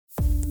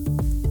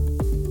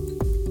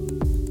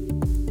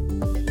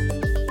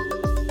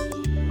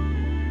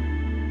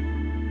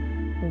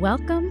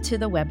Welcome to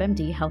the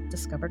WebMD Health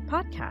Discovered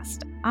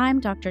podcast. I'm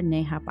Dr.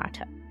 Neha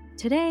Bhatta.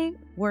 Today,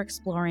 we're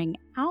exploring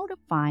how to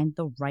find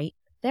the right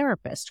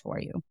therapist for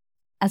you.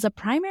 As a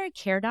primary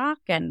care doc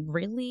and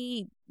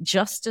really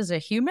just as a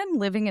human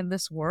living in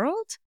this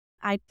world,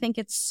 I think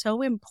it's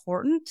so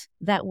important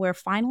that we're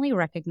finally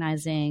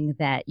recognizing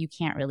that you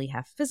can't really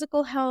have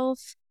physical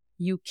health,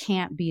 you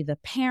can't be the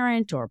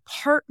parent or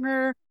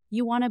partner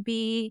you want to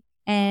be,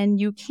 and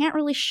you can't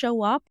really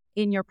show up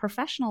in your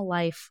professional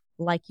life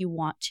like you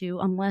want to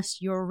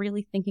unless you're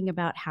really thinking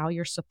about how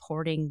you're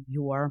supporting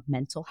your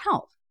mental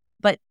health.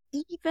 But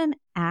even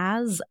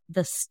as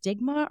the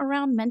stigma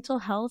around mental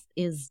health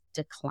is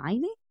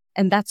declining,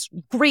 and that's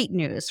great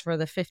news for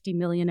the 50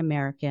 million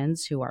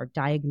Americans who are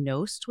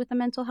diagnosed with a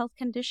mental health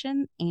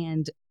condition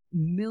and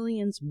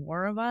millions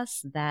more of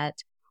us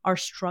that are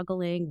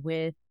struggling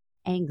with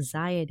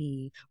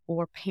anxiety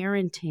or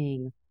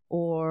parenting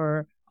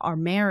or our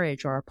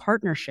marriage or our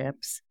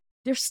partnerships,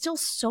 there's still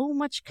so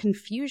much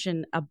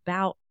confusion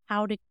about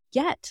how to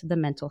get the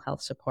mental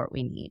health support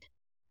we need.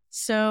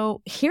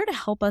 So here to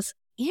help us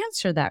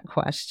answer that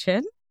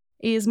question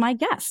is my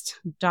guest,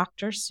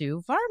 Dr.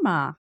 Sue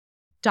Varma.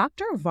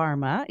 Dr.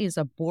 Varma is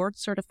a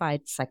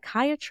board-certified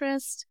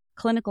psychiatrist,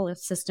 clinical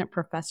assistant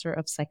professor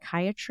of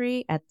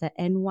psychiatry at the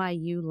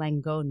NYU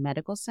Langone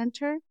Medical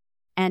Center,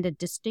 and a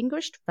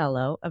distinguished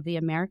fellow of the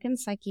American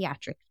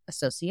Psychiatric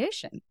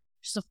Association.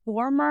 She's a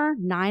former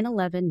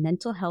 9/11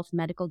 mental health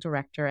medical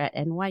director at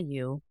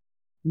NYU,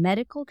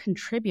 medical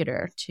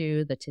contributor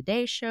to The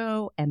Today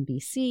Show,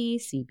 NBC,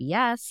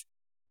 CBS,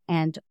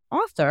 and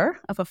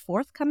author of a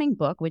forthcoming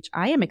book, which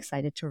I am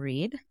excited to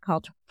read,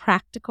 called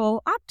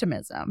Practical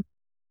Optimism.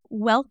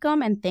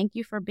 Welcome and thank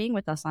you for being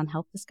with us on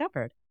Health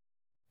Discovered.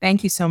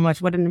 Thank you so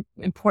much. What an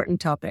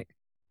important topic.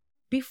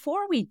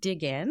 Before we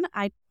dig in,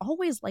 I'd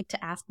always like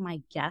to ask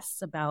my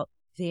guests about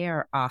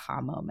their aha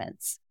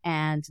moments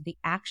and the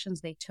actions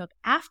they took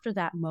after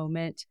that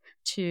moment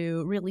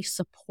to really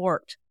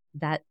support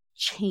that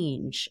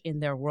change in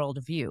their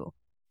worldview.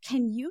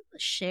 Can you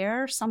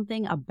share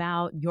something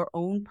about your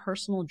own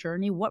personal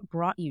journey? What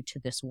brought you to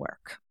this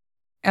work?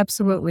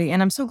 Absolutely.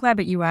 And I'm so glad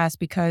that you asked,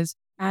 because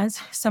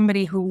as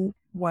somebody who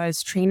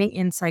was training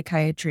in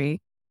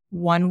psychiatry,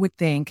 one would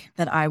think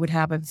that I would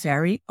have a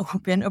very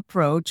open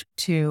approach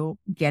to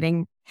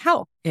getting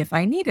help if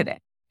I needed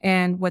it.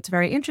 And what's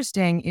very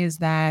interesting is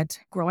that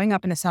growing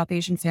up in a South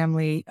Asian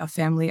family, a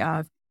family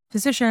of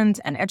physicians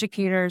and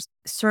educators,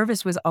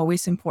 service was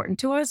always important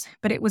to us,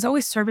 but it was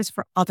always service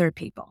for other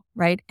people,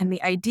 right? And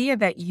the idea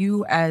that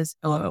you as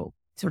a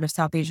sort of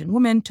South Asian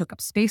woman took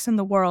up space in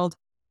the world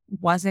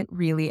wasn't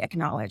really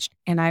acknowledged.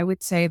 And I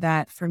would say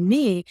that for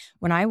me,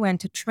 when I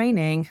went to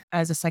training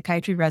as a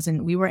psychiatry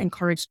resident, we were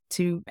encouraged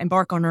to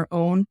embark on our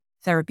own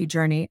therapy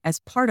journey as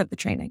part of the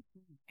training.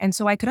 And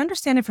so I could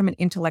understand it from an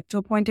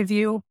intellectual point of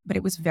view, but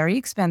it was very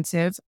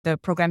expensive. The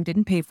program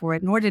didn't pay for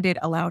it, nor did it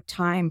allow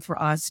time for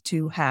us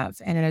to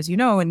have. And as you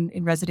know,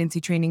 in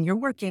residency training, you're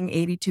working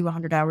 80 to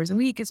 100 hours a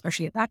week,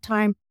 especially at that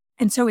time.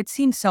 And so it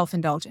seemed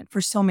self-indulgent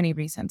for so many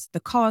reasons. The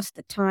cost,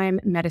 the time,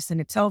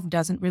 medicine itself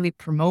doesn't really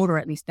promote, or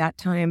at least that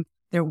time,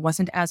 there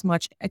wasn't as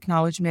much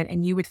acknowledgement.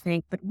 And you would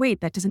think, but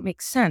wait, that doesn't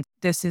make sense.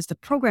 This is the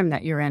program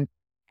that you're in,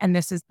 and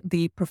this is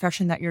the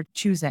profession that you're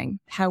choosing.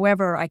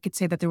 However, I could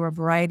say that there were a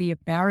variety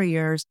of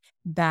barriers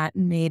that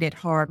made it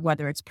hard,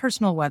 whether it's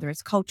personal, whether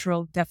it's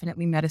cultural.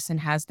 Definitely medicine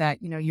has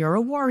that, you're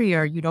a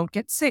warrior, you don't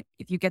get sick.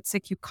 If you get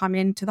sick, you come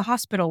into the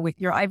hospital with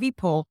your IV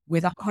pole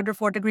with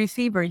 104-degree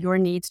fever, your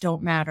needs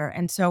don't matter.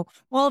 And so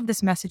all of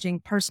this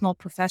messaging, personal,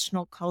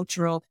 professional,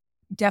 cultural,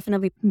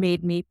 definitely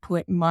made me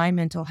put my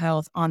mental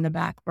health on the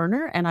back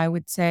burner. And I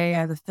would say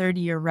as a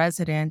third-year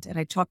resident, and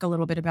I talk a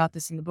little bit about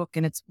this in the book,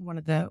 and it's one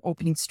of the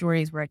opening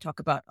stories where I talk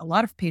about a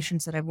lot of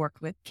patients that I've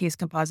worked with, case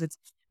composites,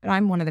 but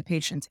I'm one of the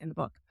patients in the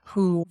book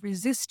who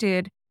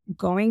resisted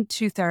going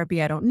to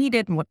therapy. I don't need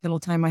it. And what little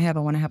time I have,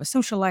 I want to have a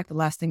social life. The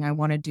last thing I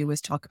want to do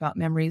is talk about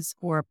memories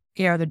or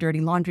air the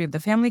dirty laundry of the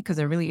family, because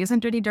there really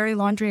isn't dirty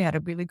laundry. I had a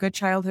really good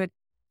childhood.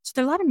 So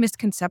there are a lot of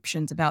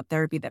misconceptions about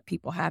therapy that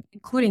people have,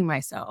 including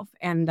myself,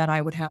 and that I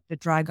would have to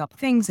drag up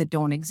things that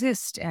don't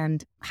exist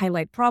and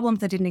highlight problems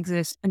that didn't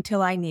exist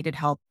until I needed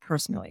help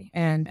personally.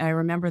 And I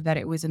remember that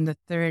it was in the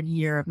third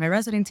year of my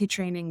residency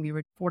training. We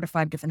were 4 to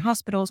 5 different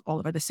hospitals all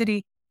over the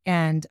city,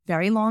 and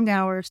very long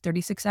hours,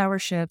 36-hour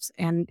shifts.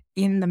 And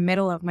in the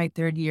middle of my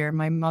third year,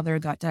 my mother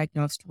got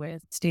diagnosed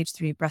with stage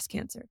 3 breast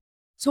cancer.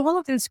 So all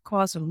of this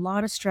caused a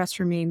lot of stress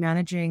for me,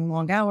 managing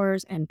long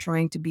hours and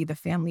trying to be the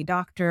family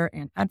doctor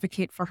and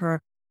advocate for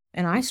her.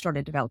 And I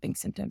started developing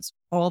symptoms.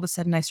 All of a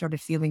sudden, I started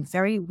feeling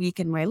very weak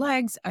in my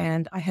legs,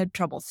 and I had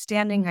trouble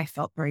standing. I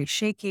felt very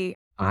shaky.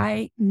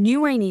 I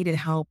knew I needed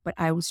help, but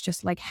I was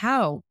just like,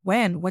 how,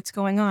 when, what's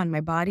going on?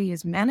 My body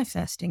is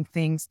manifesting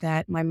things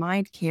that my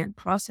mind can't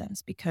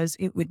process, because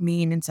it would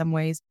mean in some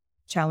ways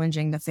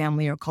challenging the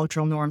family or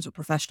cultural norms or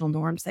professional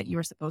norms that you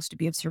are supposed to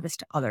be of service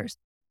to others.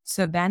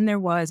 So then there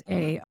was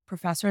a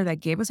professor that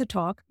gave us a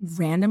talk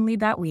randomly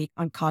that week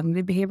on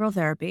cognitive behavioral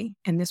therapy.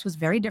 And this was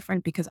very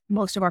different because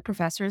most of our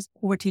professors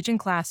who were teaching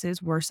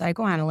classes were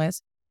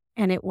psychoanalysts.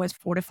 And it was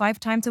 4 to 5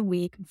 times a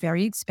week,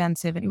 very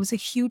expensive. And it was a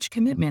huge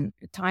commitment,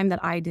 a time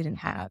that I didn't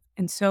have.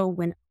 And so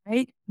when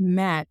I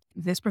met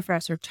this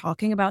professor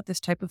talking about this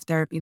type of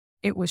therapy,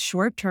 it was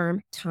short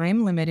term,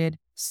 time limited,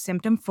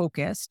 symptom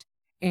focused,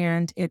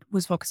 and it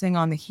was focusing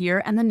on the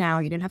here and the now.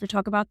 You didn't have to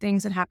talk about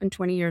things that happened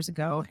 20 years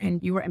ago,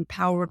 and you were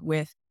empowered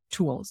with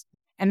tools.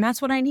 And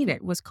that's what I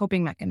needed, was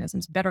coping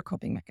mechanisms, better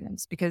coping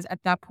mechanisms, because at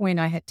that point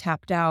I had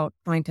tapped out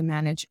trying to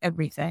manage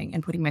everything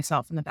and putting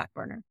myself in the back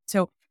burner.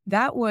 So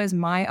that was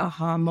my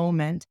aha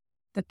moment,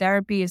 that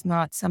therapy is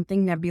not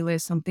something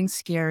nebulous, something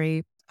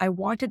scary. I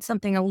wanted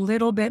something a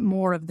little bit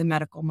more of the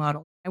medical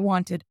model. I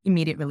wanted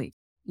immediate relief.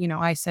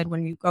 I said,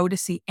 when you go to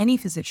see any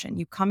physician,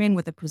 you come in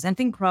with a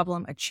presenting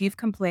problem, a chief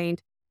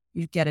complaint,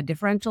 you get a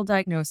differential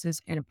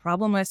diagnosis and a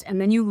problem list, and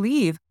then you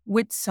leave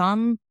with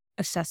some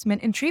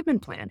assessment and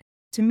treatment plan.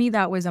 To me,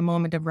 that was a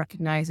moment of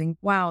recognizing,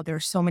 wow, there are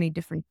so many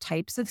different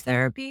types of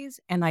therapies.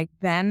 And I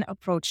then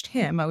approached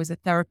him. I was a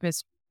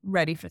therapist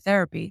ready for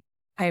therapy.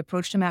 I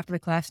approached him after the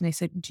class and I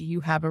said, do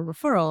you have a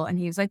referral? And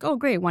he's like, oh,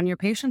 great. One of your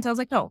patients? I was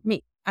like, no,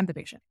 me, I'm the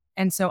patient.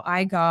 And so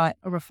I got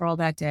a referral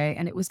that day,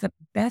 and it was the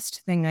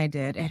best thing I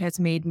did. It has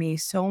made me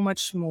so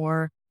much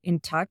more in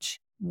touch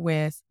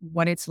with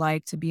what it's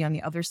like to be on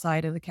the other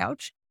side of the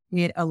couch.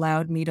 It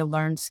allowed me to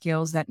learn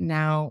skills that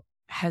now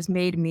has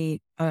made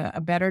me a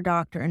better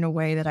doctor in a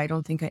way that I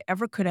don't think I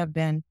ever could have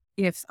been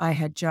if I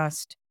had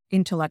just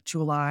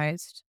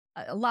intellectualized.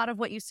 A lot of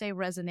what you say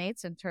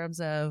resonates in terms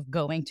of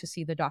going to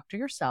see the doctor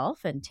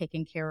yourself and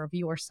taking care of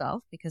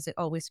yourself, because it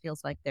always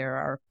feels like there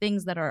are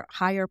things that are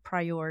higher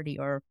priority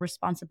or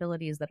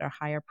responsibilities that are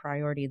higher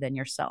priority than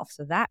yourself.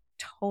 So that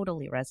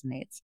totally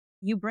resonates.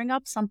 You bring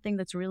up something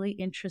that's really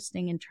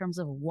interesting in terms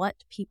of what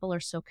people are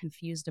so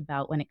confused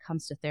about when it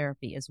comes to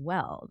therapy as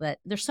well, that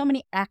there's so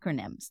many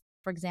acronyms.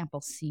 For example,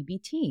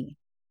 CBT,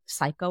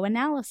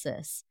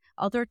 psychoanalysis,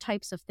 other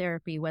types of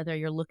therapy, whether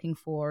you're looking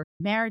for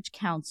marriage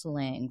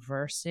counseling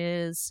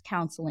versus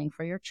counseling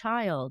for your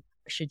child.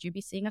 Should you be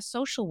seeing a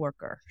social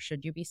worker?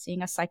 Should you be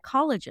seeing a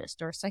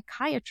psychologist or a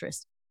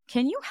psychiatrist?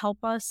 Can you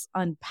help us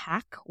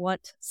unpack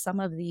what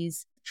some of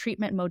these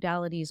treatment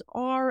modalities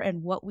are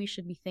and what we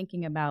should be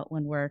thinking about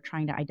when we're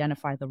trying to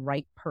identify the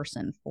right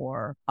person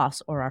for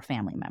us or our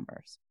family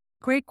members?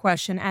 Great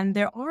question. And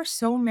there are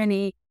so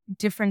many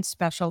different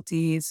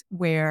specialties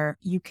where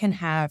you can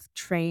have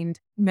trained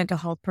mental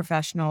health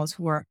professionals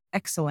who are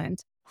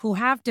excellent, who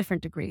have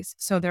different degrees.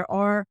 So there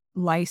are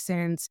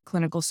licensed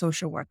clinical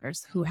social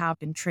workers who have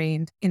been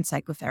trained in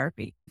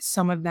psychotherapy.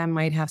 Some of them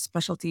might have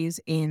specialties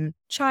in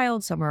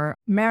child, some are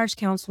marriage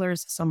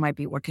counselors, some might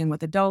be working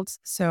with adults.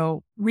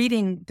 So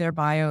reading their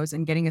bios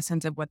and getting a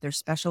sense of what their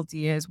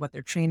specialty is, what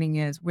their training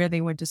is, where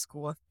they went to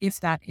school, if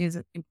that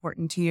is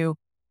important to you.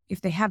 If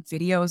they have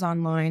videos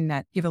online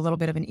that give a little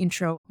bit of an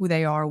intro, who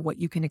they are,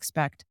 what you can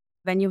expect.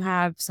 Then you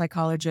have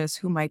psychologists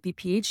who might be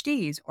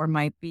PhDs or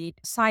might be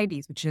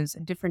PsyDs, which is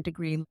a different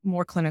degree,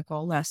 more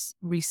clinical, less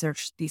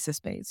research thesis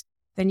based.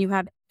 Then you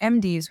have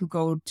MDs who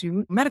go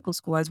to medical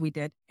school, as we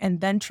did, and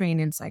then train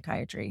in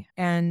psychiatry.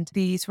 And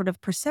the sort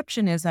of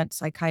perception is that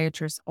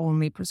psychiatrists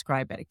only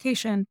prescribe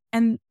medication.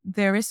 And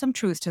there is some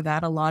truth to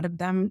that. A lot of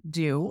them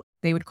do.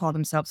 They would call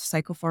themselves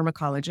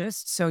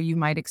psychopharmacologists. So you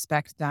might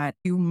expect that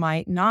you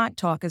might not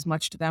talk as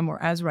much to them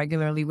or as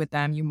regularly with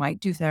them. You might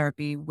do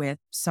therapy with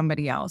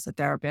somebody else, a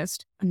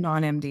therapist, a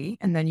non-MD,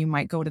 and then you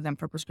might go to them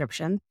for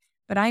prescription.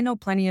 But I know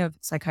plenty of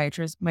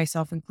psychiatrists,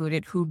 myself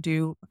included, who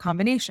do a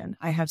combination.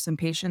 I have some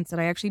patients that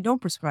I actually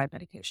don't prescribe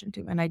medication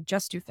to, and I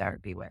just do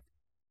therapy with.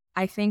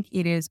 I think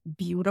it is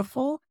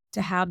beautiful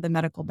to have the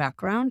medical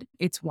background.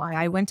 It's why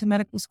I went to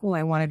medical school.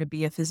 I wanted to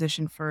be a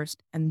physician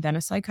first and then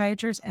a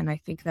psychiatrist. And I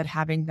think that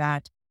having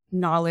that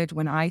knowledge,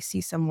 when I see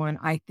someone,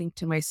 I think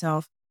to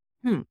myself,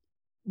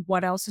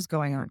 what else is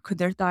going on? Could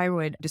their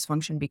thyroid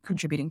dysfunction be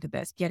contributing to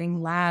this?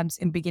 Getting labs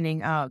in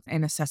beginning of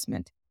an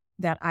assessment,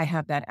 that I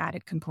have that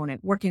added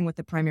component, working with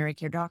the primary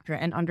care doctor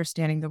and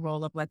understanding the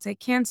role of, let's say,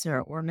 cancer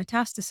or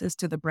metastasis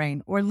to the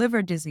brain or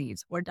liver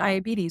disease or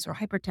diabetes or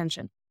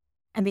hypertension,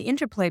 and the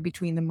interplay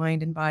between the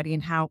mind and body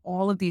and how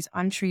all of these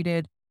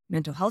untreated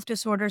mental health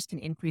disorders can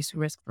increase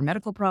risk for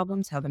medical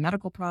problems, how the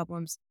medical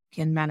problems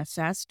can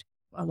manifest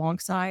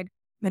alongside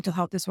mental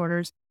health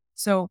disorders.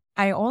 So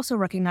I also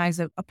recognize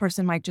that a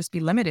person might just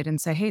be limited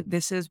and say, hey,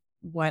 this is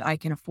what I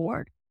can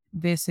afford.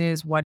 This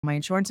is what my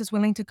insurance is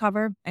willing to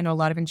cover. I know a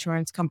lot of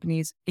insurance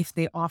companies, if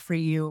they offer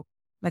you,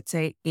 let's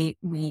say, 8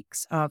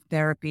 weeks of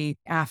therapy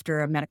after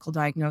a medical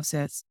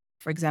diagnosis,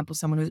 for example,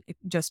 someone who's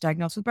just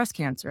diagnosed with breast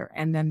cancer,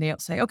 and then they'll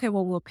say, okay,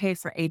 well, we'll pay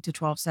for 8 to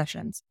 12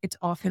 sessions. It's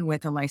often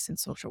with a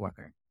licensed social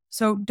worker.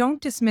 So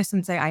don't dismiss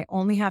and say, I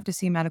only have to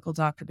see a medical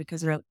doctor, because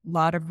there are a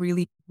lot of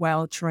really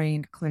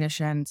well-trained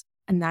clinicians,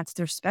 and that's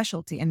their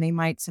specialty. And they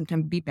might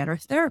sometimes be better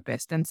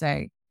therapists than,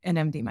 say, an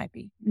MD might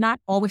be. Not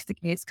always the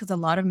case, because a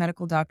lot of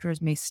medical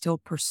doctors may still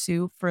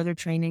pursue further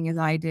training, as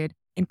I did,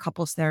 in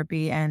couples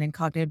therapy and in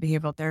cognitive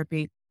behavioral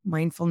therapy,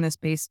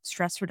 mindfulness-based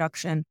stress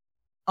reduction.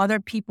 Other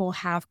people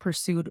have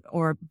pursued,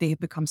 or they've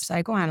become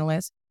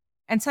psychoanalysts,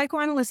 And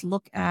psychoanalysts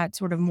look at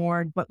sort of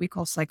more what we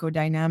call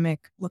psychodynamic,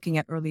 looking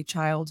at early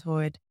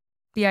childhood.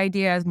 The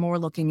idea is more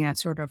looking at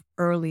sort of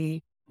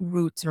early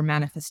roots or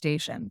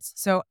manifestations.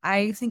 So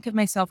I think of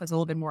myself as a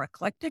little bit more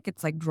eclectic.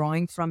 It's like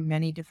drawing from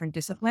many different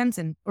disciplines.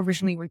 And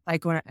originally when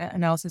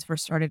psychoanalysis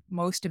first started,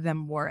 most of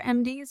them were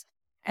MDs.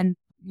 And,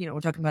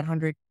 we're talking about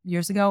 100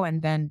 years ago,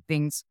 and then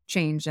things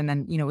changed and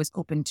then, it was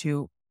open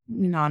to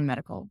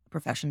non-medical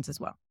professions as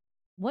well.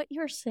 What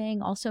you're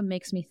saying also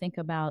makes me think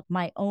about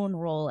my own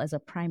role as a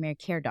primary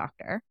care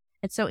doctor.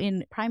 And so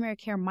in primary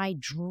care, my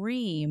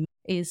dream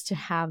is to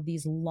have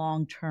these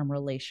long-term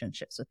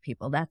relationships with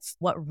people. That's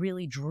what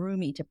really drew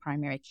me to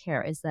primary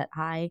care, is that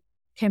I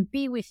can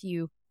be with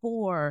you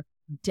for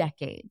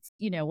decades.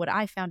 What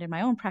I found in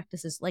my own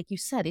practice is, like you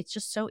said, it's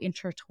just so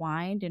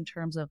intertwined in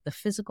terms of the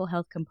physical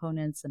health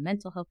components, the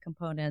mental health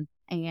components,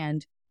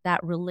 and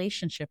that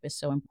relationship is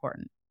so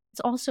important. It's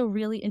also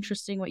really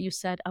interesting what you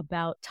said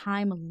about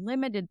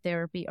time-limited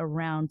therapy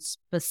around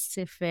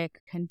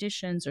specific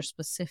conditions or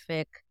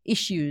specific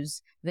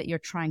issues that you're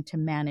trying to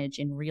manage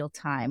in real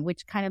time,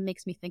 which kind of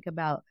makes me think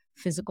about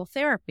physical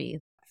therapy.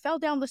 I fell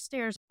down the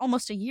stairs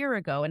almost a year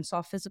ago and saw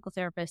a physical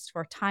therapist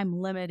for a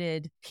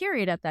time-limited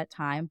period at that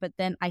time, but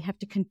then I have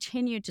to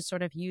continue to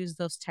sort of use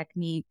those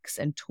techniques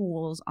and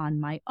tools on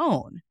my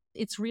own.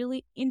 It's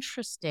really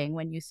interesting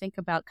when you think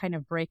about kind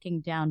of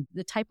breaking down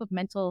the type of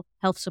mental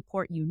health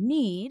support you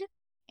need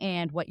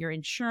and what your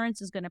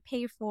insurance is going to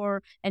pay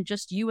for, and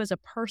just you as a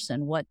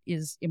person, what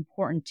is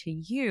important to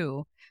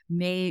you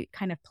may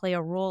kind of play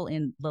a role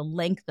in the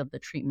length of the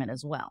treatment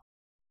as well.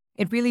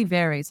 It really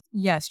varies.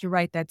 Yes, you're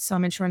right that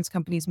some insurance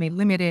companies may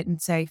limit it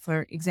and say,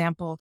 for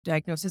example,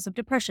 diagnosis of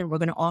depression, we're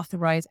going to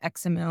authorize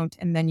X amount,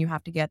 and then you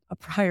have to get a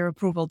prior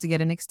approval to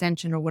get an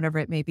extension or whatever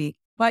it may be.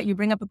 But you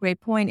bring up a great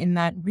point in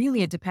that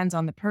really it depends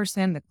on the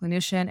person, the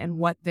clinician, and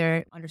what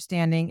their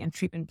understanding and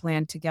treatment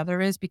plan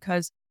together is,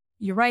 because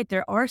you're right,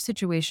 there are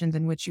situations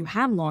in which you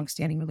have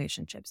longstanding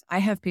relationships. I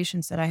have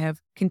patients that I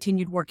have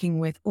continued working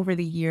with over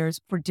the years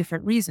for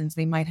different reasons.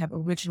 They might have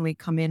originally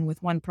come in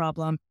with one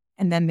problem,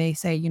 and then they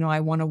say, I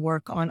want to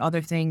work on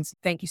other things.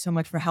 Thank you so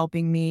much for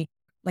helping me.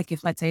 Like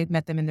if, let's say, I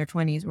met them in their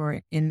 20s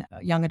or in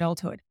young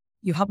adulthood.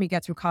 You helped me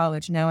get through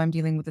college. Now I'm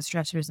dealing with the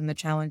stressors and the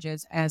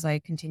challenges as I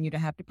continue to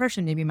have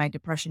depression. Maybe my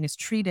depression is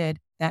treated.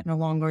 That no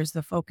longer is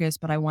the focus,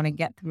 but I want to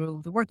get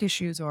through the work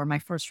issues or my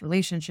first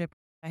relationship.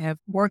 I have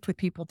worked with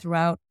people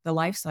throughout the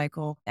life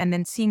cycle and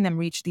then seeing them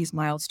reach these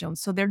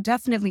milestones. So there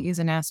definitely is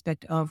an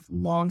aspect of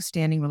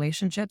long-standing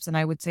relationships. And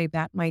I would say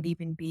that might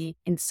even be,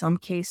 in some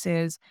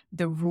cases,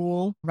 the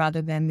rule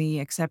rather than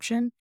the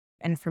exception.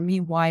 And for me,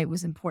 why it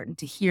was important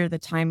to hear the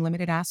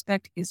time-limited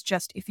aspect is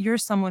just if you're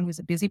someone who's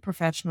a busy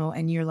professional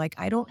and you're like,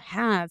 I don't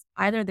have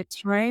either the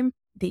time,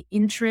 the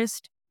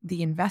interest,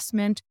 the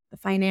investment, the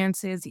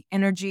finances, the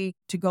energy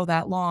to go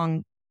that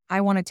long, I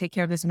want to take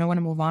care of this and I want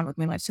to move on with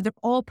my life. So they're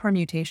all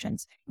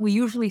permutations. We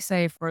usually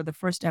say for the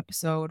first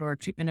episode or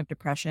treatment of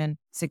depression,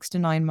 6 to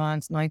 9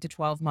 months, 9 to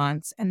 12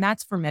 months, and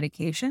that's for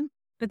medication,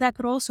 but that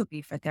could also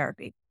be for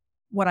therapy.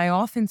 What I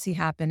often see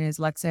happen is,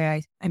 let's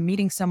say I'm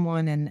meeting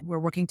someone and we're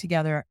working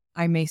together.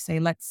 I may say,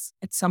 let's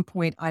at some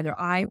point, either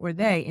I or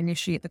they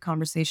initiate the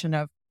conversation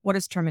of what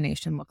does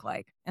termination look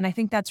like? And I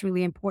think that's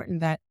really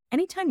important that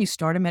anytime you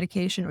start a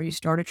medication or you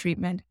start a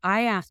treatment,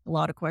 I ask a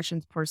lot of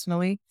questions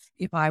personally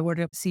if I were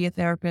to see a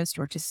therapist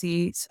or to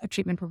see a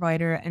treatment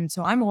provider. And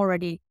so I'm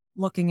already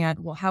looking at,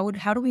 well, how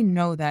do we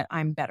know that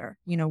I'm better?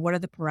 What are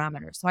the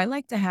parameters? So I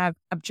like to have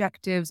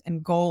objectives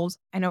and goals.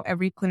 I know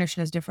every clinician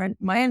is different.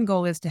 My end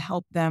goal is to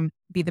help them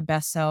be the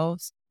best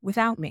selves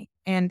without me.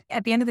 And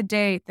at the end of the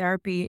day,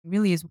 therapy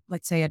really is,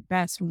 let's say at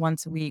best,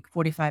 once a week,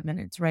 45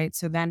 minutes, right?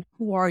 So then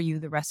who are you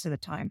the rest of the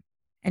time?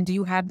 And do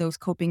you have those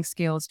coping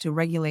skills to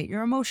regulate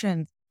your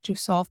emotions, to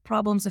solve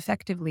problems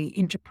effectively,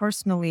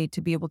 interpersonally, to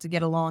be able to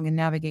get along and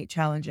navigate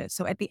challenges?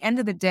 So at the end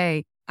of the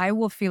day, I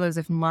will feel as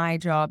if my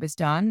job is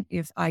done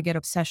if I get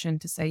obsession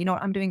to say,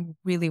 I'm doing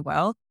really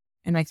well.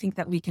 And I think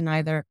that we can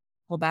either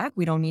pull back.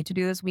 We don't need to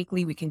do this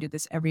weekly. We can do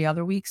this every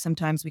other week.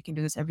 Sometimes we can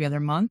do this every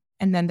other month.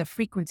 And then the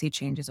frequency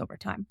changes over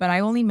time. But I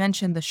only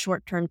mention the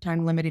short-term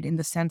time limited in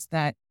the sense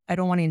that I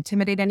don't want to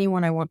intimidate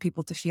anyone. I want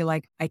people to feel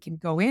like I can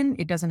go in.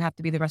 It doesn't have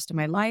to be the rest of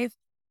my life.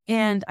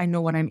 And I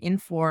know what I'm in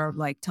for,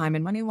 like time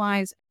and money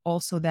wise.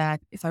 Also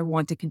that if I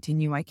want to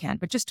continue, I can.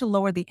 But just to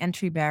lower the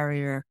entry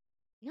barrier.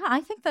 Yeah,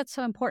 I think that's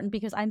so important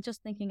because I'm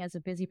just thinking as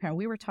a busy parent,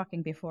 we were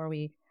talking before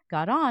we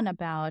got on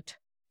about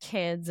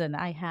kids, and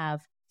I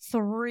have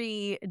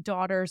 3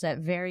 daughters at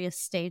various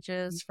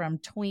stages from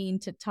tween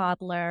to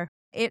toddler.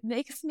 It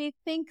makes me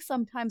think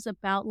sometimes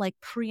about like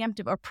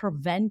preemptive or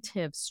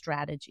preventive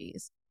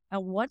strategies.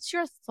 And what's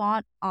your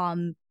thought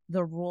on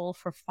the role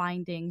for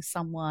finding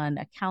someone,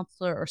 a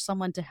counselor or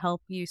someone to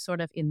help you sort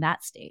of in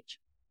that stage?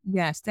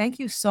 Yes, thank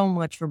you so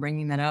much for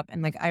bringing that up.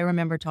 And I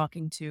remember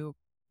talking to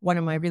one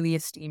of my really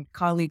esteemed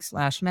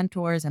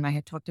colleagues/mentors, and I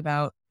had talked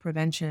about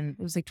prevention.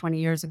 It was like 20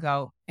 years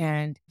ago.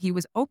 And he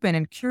was open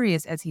and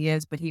curious as he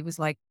is, but he was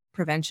like,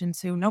 prevention,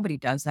 Sue, nobody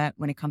does that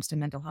when it comes to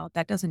mental health.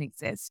 That doesn't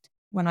exist.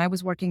 When I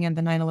was working in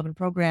the 9/11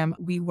 program,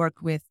 we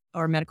worked with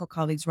our medical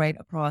colleagues right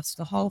across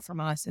the hall from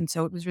us. And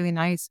so it was really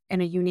nice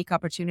and a unique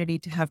opportunity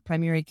to have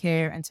primary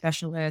care and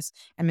specialists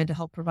and mental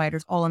health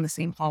providers all in the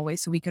same hallway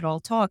so we could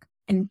all talk.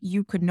 And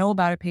you could know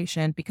about a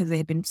patient because they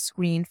had been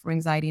screened for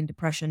anxiety and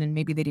depression, and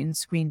maybe they didn't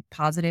screen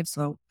positive.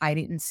 So I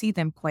didn't see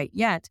them quite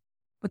yet,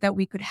 but that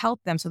we could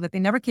help them so that they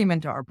never came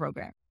into our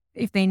program.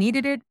 If they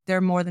needed it,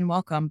 they're more than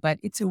welcome, but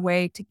it's a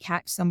way to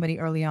catch somebody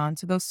early on.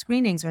 So those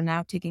screenings are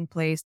now taking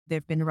place.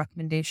 There've been a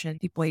recommendation.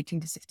 People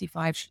 18 to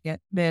 65 should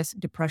get this,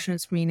 depression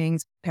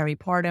screenings,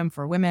 peripartum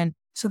for women.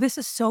 So this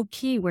is so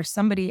key where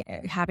somebody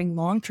having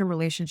long-term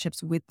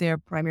relationships with their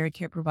primary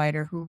care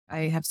provider, who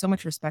I have so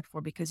much respect for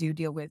because you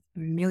deal with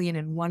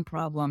 1,000,001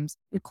 problems,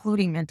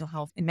 including mental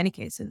health in many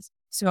cases.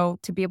 So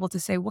to be able to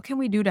say, what can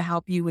we do to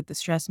help you with the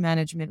stress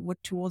management?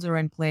 What tools are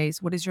in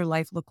place? What does your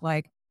life look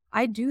like?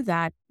 I do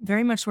that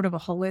very much sort of a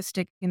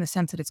holistic in the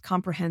sense that it's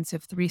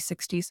comprehensive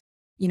 360s.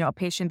 A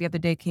patient the other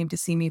day came to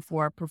see me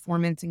for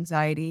performance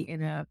anxiety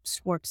in a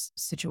sports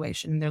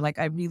situation. They're like,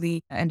 I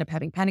really end up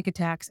having panic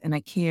attacks and I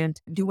can't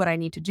do what I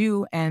need to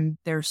do. And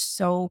they're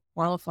so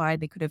qualified.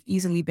 They could have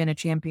easily been a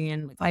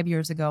champion like 5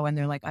 years ago. And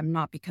they're like, I'm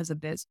not because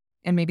of this.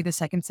 And maybe the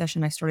second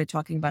session, I started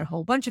talking about a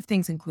whole bunch of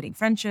things, including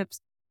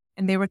friendships.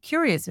 And they were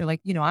curious. They're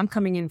like, I'm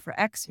coming in for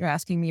X. You're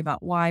asking me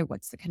about Y.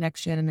 What's the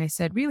connection? And I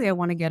said, really, I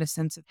want to get a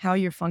sense of how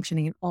you're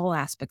functioning in all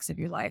aspects of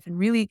your life. And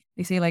really,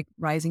 they say like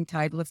rising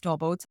tide, lift all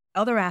boats,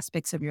 other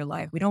aspects of your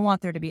life. We don't want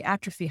there to be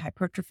atrophy,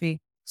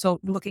 hypertrophy. So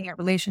looking at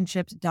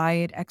relationships,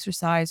 diet,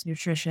 exercise,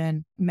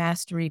 nutrition,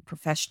 mastery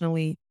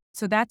professionally.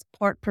 So that's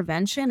part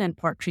prevention and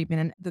part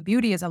treatment. And the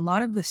beauty is a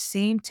lot of the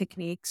same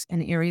techniques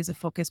and areas of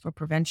focus for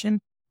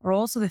prevention are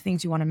also the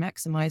things you want to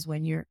maximize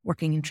when you're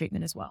working in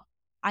treatment as well.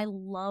 I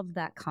love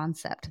that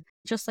concept.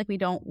 Just like we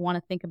don't want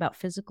to think about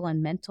physical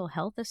and mental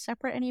health as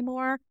separate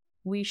anymore,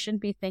 we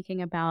shouldn't be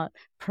thinking about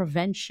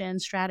prevention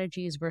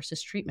strategies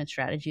versus treatment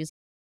strategies.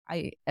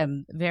 I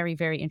am very,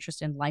 very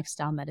interested in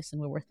lifestyle medicine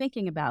where we're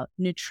thinking about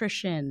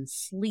nutrition,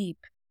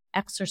 sleep,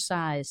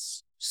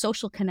 exercise,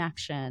 social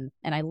connection.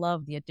 And I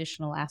love the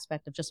additional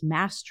aspect of just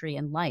mastery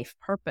and life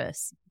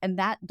purpose. And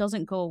that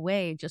doesn't go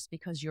away just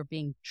because you're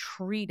being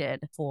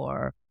treated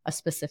for a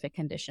specific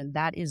condition.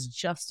 That is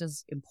just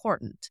as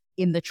important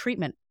in the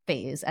treatment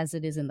phase as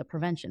it is in the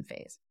prevention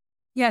phase.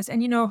 Yes.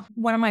 And,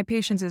 one of my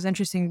patients is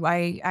interesting.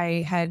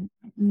 I had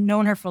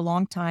known her for a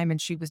long time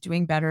and she was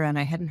doing better and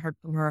I hadn't heard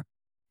from her.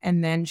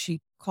 And then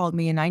she called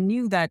me and I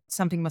knew that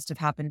something must have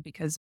happened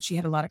because she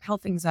had a lot of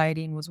health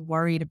anxiety and was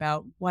worried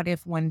about what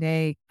if one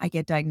day I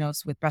get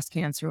diagnosed with breast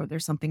cancer or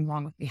there's something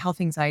wrong with me.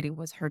 Health anxiety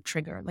was her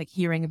trigger, like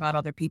hearing about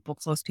other people,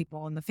 close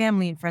people in the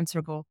family and friend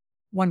circle,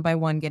 one by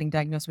one getting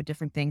diagnosed with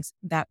different things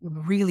that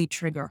would really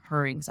trigger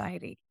her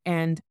anxiety.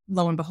 And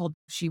lo and behold,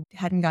 she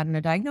hadn't gotten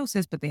a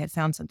diagnosis, but they had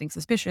found something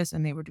suspicious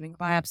and they were doing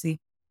a biopsy.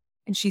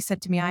 And she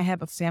said to me, I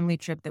have a family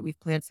trip that we've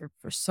planned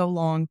for so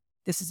long.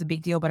 This is a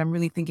big deal, but I'm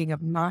really thinking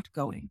of not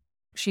going.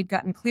 She'd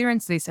gotten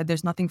clearance. They said,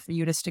 there's nothing for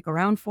you to stick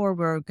around for.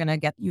 We're going to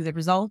get you the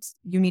results.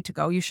 You need to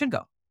go. You should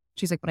go.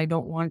 She's like, but I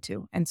don't want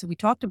to. And so we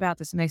talked about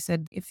this. And I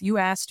said, if you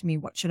asked me,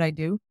 what should I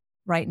do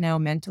right now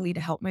mentally to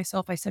help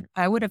myself? I said,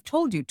 I would have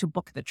told you to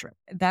book the trip.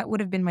 That would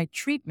have been my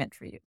treatment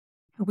for you.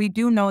 We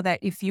do know that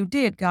if you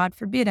did, God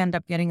forbid, end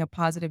up getting a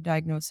positive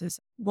diagnosis,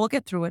 we'll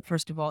get through it,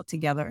 first of all,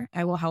 together.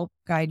 I will help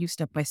guide you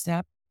step by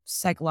step.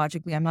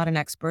 Psychologically, I'm not an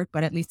expert,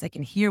 but at least I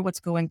can hear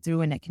what's going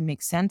through and I can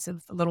make sense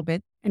of a little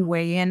bit and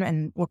weigh in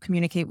and or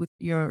communicate with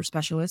your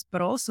specialist.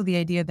 But also the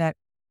idea that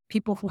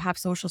people who have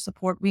social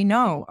support, we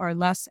know, are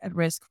less at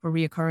risk for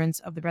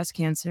reoccurrence of the breast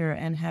cancer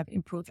and have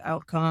improved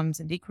outcomes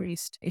and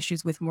decreased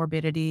issues with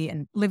morbidity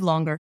and live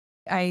longer.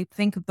 I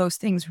think of those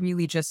things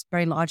really just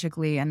very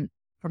logically and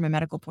from a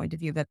medical point of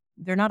view that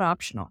they're not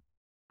optional.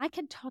 I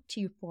could talk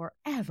to you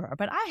forever,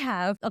 but I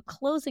have a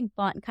closing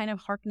thought and kind of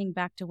hearkening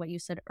back to what you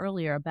said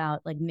earlier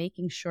about like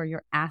making sure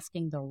you're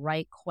asking the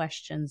right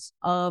questions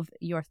of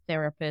your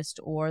therapist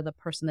or the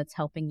person that's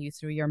helping you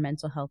through your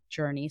mental health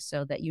journey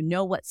so that you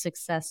know what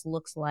success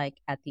looks like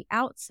at the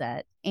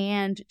outset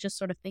and just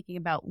sort of thinking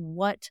about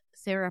what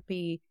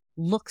therapy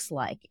looks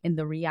like in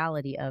the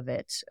reality of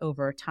it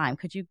over time.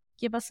 Could you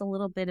give us a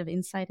little bit of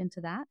insight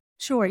into that?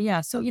 Sure. Yeah.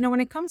 So, when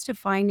it comes to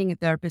finding a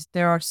therapist,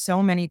 there are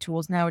so many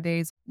tools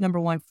nowadays. Number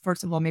one,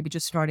 first of all, maybe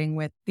just starting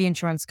with the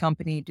insurance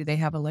company. Do they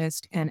have a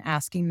list? And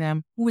asking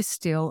them who is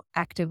still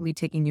actively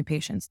taking new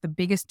patients. The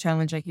biggest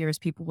challenge I hear is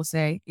people will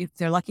say, if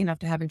they're lucky enough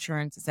to have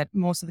insurance, is that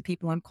most of the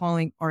people I'm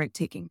calling aren't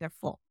taking their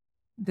full.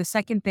 The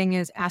second thing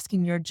is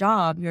asking your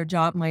job. Your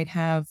job might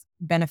have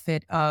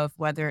benefit of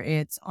whether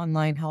it's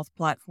online health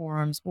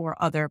platforms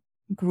or other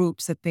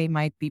groups that they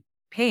might be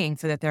paying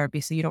for the therapy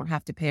so you don't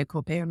have to pay a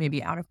copay or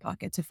maybe out of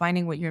pocket. So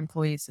finding what your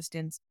employee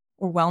assistance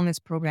or wellness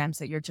programs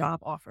that your job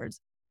offers.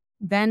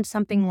 Then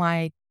something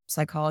like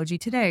Psychology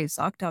Today,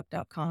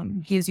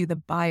 ZocDoc.com gives you the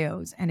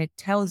bios and it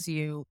tells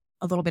you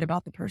a little bit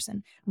about the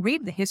person.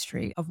 Read the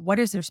history of what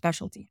is their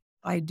specialty.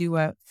 I do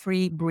a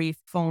free brief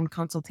phone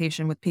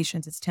consultation with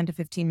patients. It's 10 to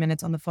 15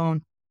 minutes on the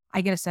phone.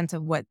 I get a sense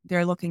of what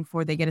they're looking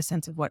for. They get a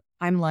sense of what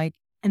I'm like.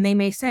 And they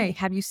may say,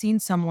 have you seen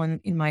someone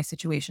in my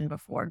situation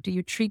before? Do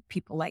you treat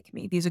people like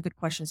me? These are good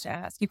questions to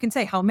ask. You can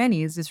say, how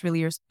many? Is this really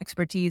your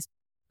expertise?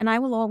 And I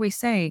will always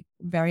say,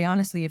 very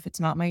honestly, if it's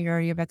not my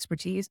area of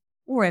expertise,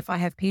 or if I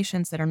have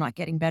patients that are not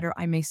getting better,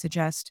 I may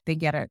suggest they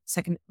get a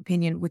second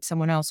opinion with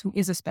someone else who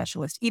is a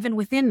specialist, even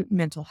within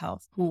mental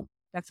health, who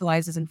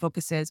specializes and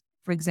focuses.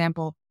 For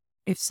example,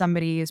 if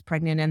somebody is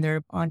pregnant and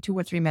they're on 2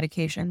 or 3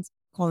 medications,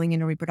 calling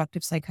in a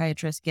reproductive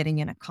psychiatrist, getting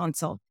in a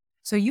consult.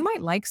 So you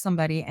might like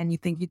somebody and you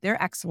think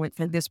they're excellent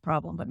for this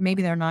problem, but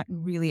maybe they're not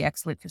really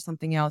excellent for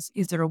something else.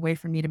 Is there a way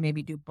for me to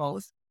maybe do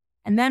both?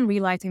 And then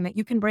realizing that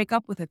you can break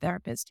up with a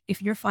therapist.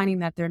 If you're finding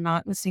that they're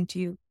not listening to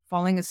you,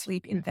 falling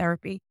asleep in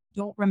therapy,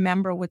 don't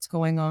remember what's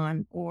going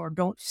on, or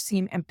don't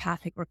seem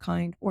empathic or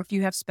kind, or if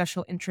you have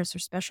special interests or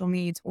special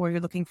needs, or you're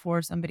looking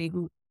for somebody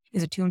who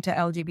is attuned to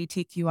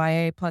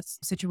LGBTQIA plus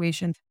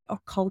situation, or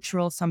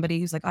cultural, somebody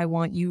who's like, I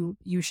want you,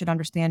 you should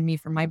understand me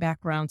from my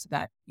background so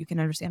that you can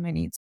understand my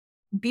needs.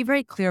 Be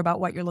very clear about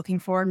what you're looking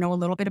for. Know a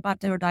little bit about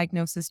their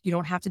diagnosis. You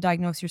don't have to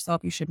diagnose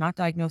yourself. You should not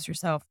diagnose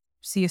yourself.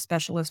 See a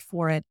specialist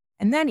for it.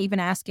 And then even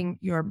asking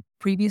your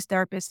previous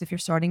therapist, if you're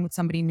starting with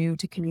somebody new,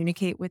 to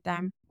communicate with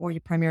them, or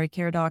your primary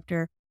care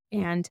doctor,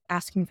 and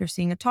asking if you're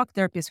seeing a talk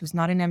therapist who's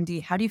not an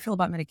MD, how do you feel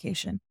about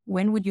medication?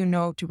 When would you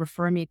know to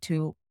refer me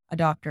to a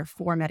doctor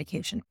for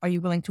medication? Are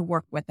you willing to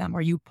work with them?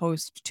 Are you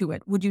opposed to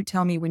it? Would you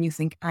tell me when you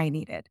think I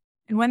need it?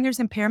 And when there's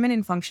impairment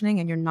in functioning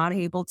and you're not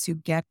able to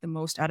get the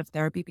most out of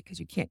therapy because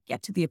you can't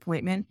get to the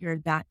appointment, you're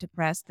that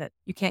depressed that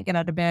you can't get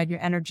out of bed, your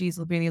energy is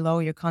really low,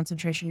 your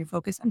concentration, your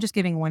focus, I'm just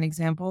giving one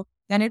example,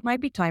 then it might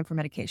be time for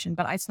medication.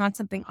 But it's not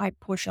something I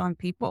push on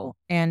people.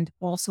 And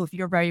also, if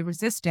you're very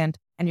resistant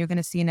and you're going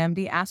to see an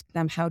MD, ask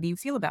them, how do you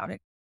feel about it?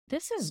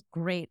 This is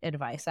great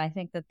advice. I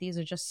think that these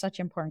are just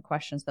such important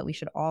questions that we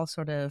should all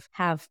sort of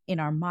have in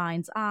our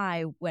mind's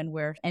eye when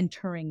we're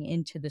entering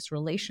into this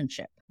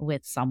relationship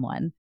with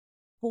someone.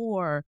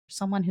 For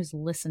someone who's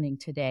listening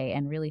today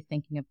and really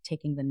thinking of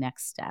taking the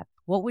next step,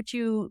 what would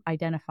you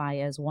identify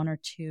as 1 or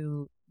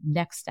 2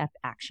 next step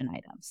action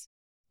items?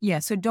 Yeah,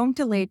 so don't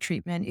delay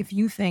treatment. If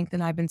you think that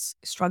I've been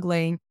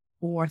struggling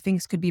or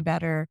things could be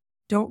better,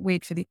 don't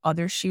wait for the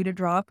other shoe to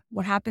drop.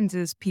 What happens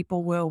is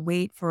people will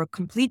wait for a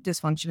complete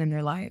dysfunction in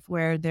their life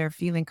where they're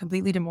feeling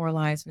completely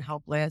demoralized and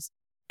helpless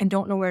and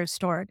don't know where to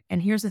start.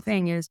 And here's the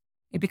thing is,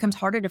 it becomes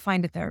harder to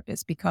find a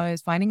therapist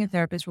because finding a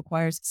therapist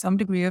requires some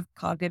degree of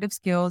cognitive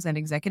skills and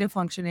executive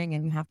functioning,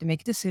 and you have to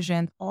make a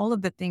decision, all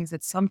of the things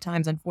that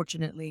sometimes,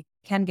 unfortunately,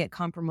 can get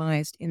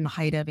compromised in the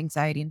height of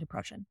anxiety and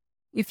depression.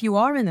 If you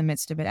are in the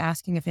midst of it,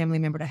 asking a family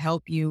member to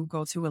help you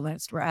go through a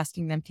list, or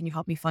asking them, can you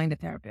help me find a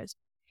therapist?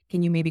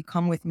 Can you maybe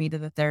come with me to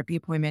the therapy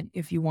appointment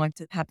if you want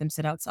to have them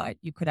sit outside?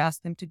 You could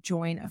ask them to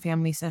join a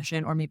family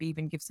session or maybe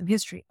even give some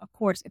history. Of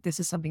course, if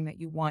this is something that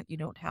you want, you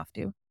don't have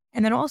to.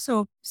 And then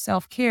also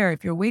self-care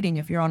if you're waiting,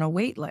 if you're on a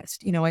wait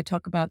list. You know, I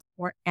talk about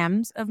 4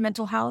 M's of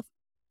mental health.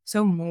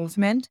 So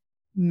movement,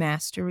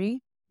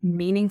 mastery,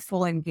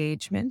 meaningful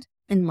engagement,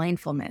 and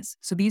mindfulness.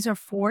 So these are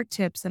 4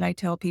 tips that I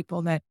tell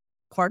people that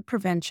part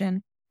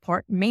prevention,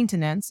 part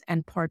maintenance,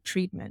 and part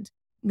treatment.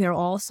 They're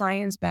all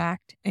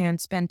science-backed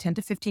and spend 10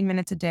 to 15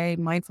 minutes a day.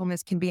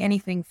 Mindfulness can be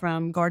anything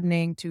from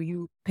gardening to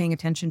you paying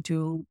attention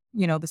to,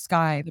 the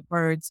sky, the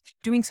birds,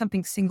 doing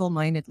something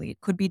single-mindedly.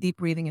 It could be deep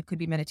breathing. It could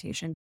be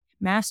meditation.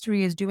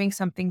 Mastery is doing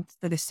something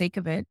for the sake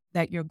of it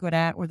that you're good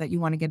at or that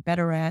you want to get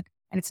better at,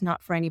 and it's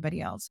not for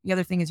anybody else. The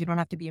other thing is you don't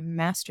have to be a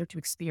master to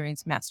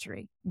experience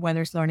mastery,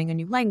 whether it's learning a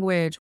new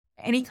language,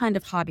 any kind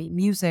of hobby,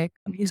 music,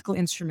 a musical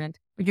instrument,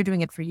 but you're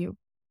doing it for you.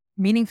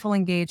 Meaningful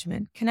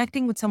engagement,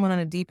 connecting with someone on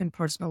a deep and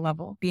personal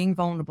level, being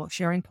vulnerable,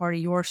 sharing part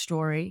of your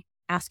story,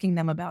 asking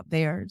them about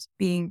theirs,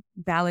 being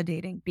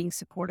validating, being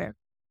supportive,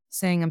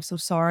 saying, I'm so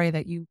sorry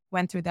that you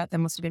went through that. That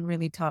must have been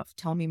really tough.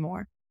 Tell me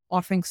more.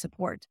 Offering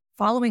support,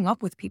 following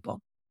up with people,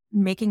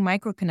 making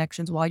micro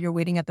connections while you're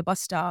waiting at the bus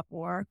stop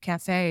or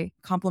cafe,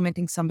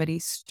 complimenting somebody,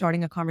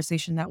 starting a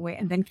conversation that way,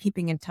 and then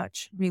keeping in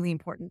touch. Really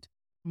important.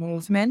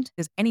 Movement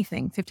is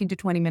anything, 15 to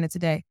 20 minutes a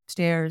day,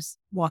 stairs,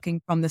 walking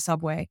from the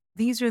subway.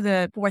 These are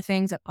the 4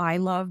 things that I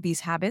love, these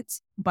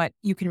habits, but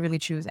you can really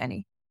choose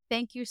any.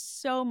 Thank you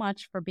so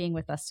much for being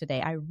with us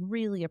today. I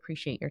really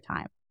appreciate your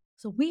time.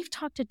 So we've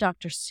talked to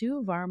Dr.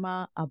 Sue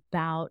Varma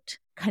about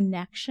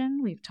connection.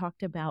 We've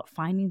talked about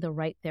finding the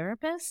right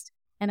therapist.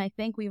 And I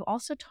think we've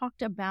also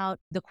talked about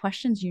the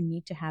questions you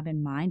need to have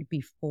in mind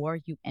before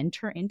you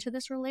enter into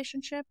this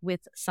relationship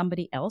with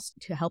somebody else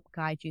to help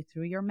guide you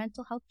through your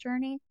mental health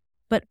journey,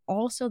 but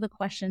also the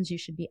questions you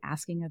should be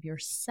asking of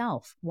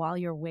yourself while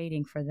you're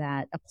waiting for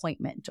that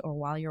appointment or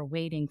while you're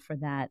waiting for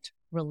that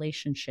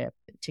relationship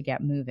to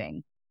get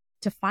moving.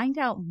 To find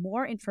out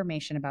more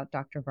information about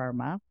Dr.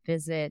 Varma,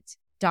 visit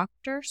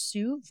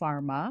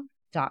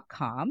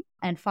drsuevarma.com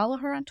and follow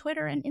her on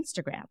Twitter and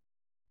Instagram.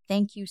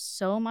 Thank you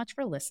so much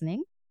for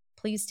listening.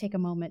 Please take a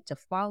moment to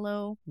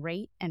follow,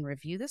 rate, and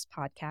review this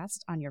podcast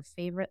on your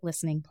favorite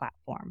listening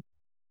platform.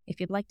 If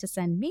you'd like to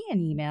send me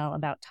an email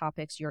about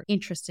topics you're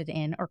interested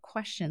in or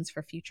questions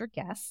for future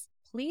guests,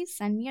 please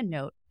send me a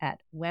note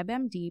at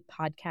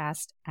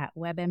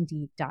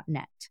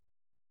webmdpodcast@webmd.net.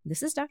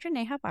 This is Dr.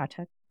 Neha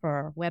Pathak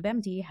for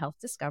WebMD Health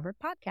Discovered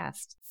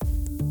podcast.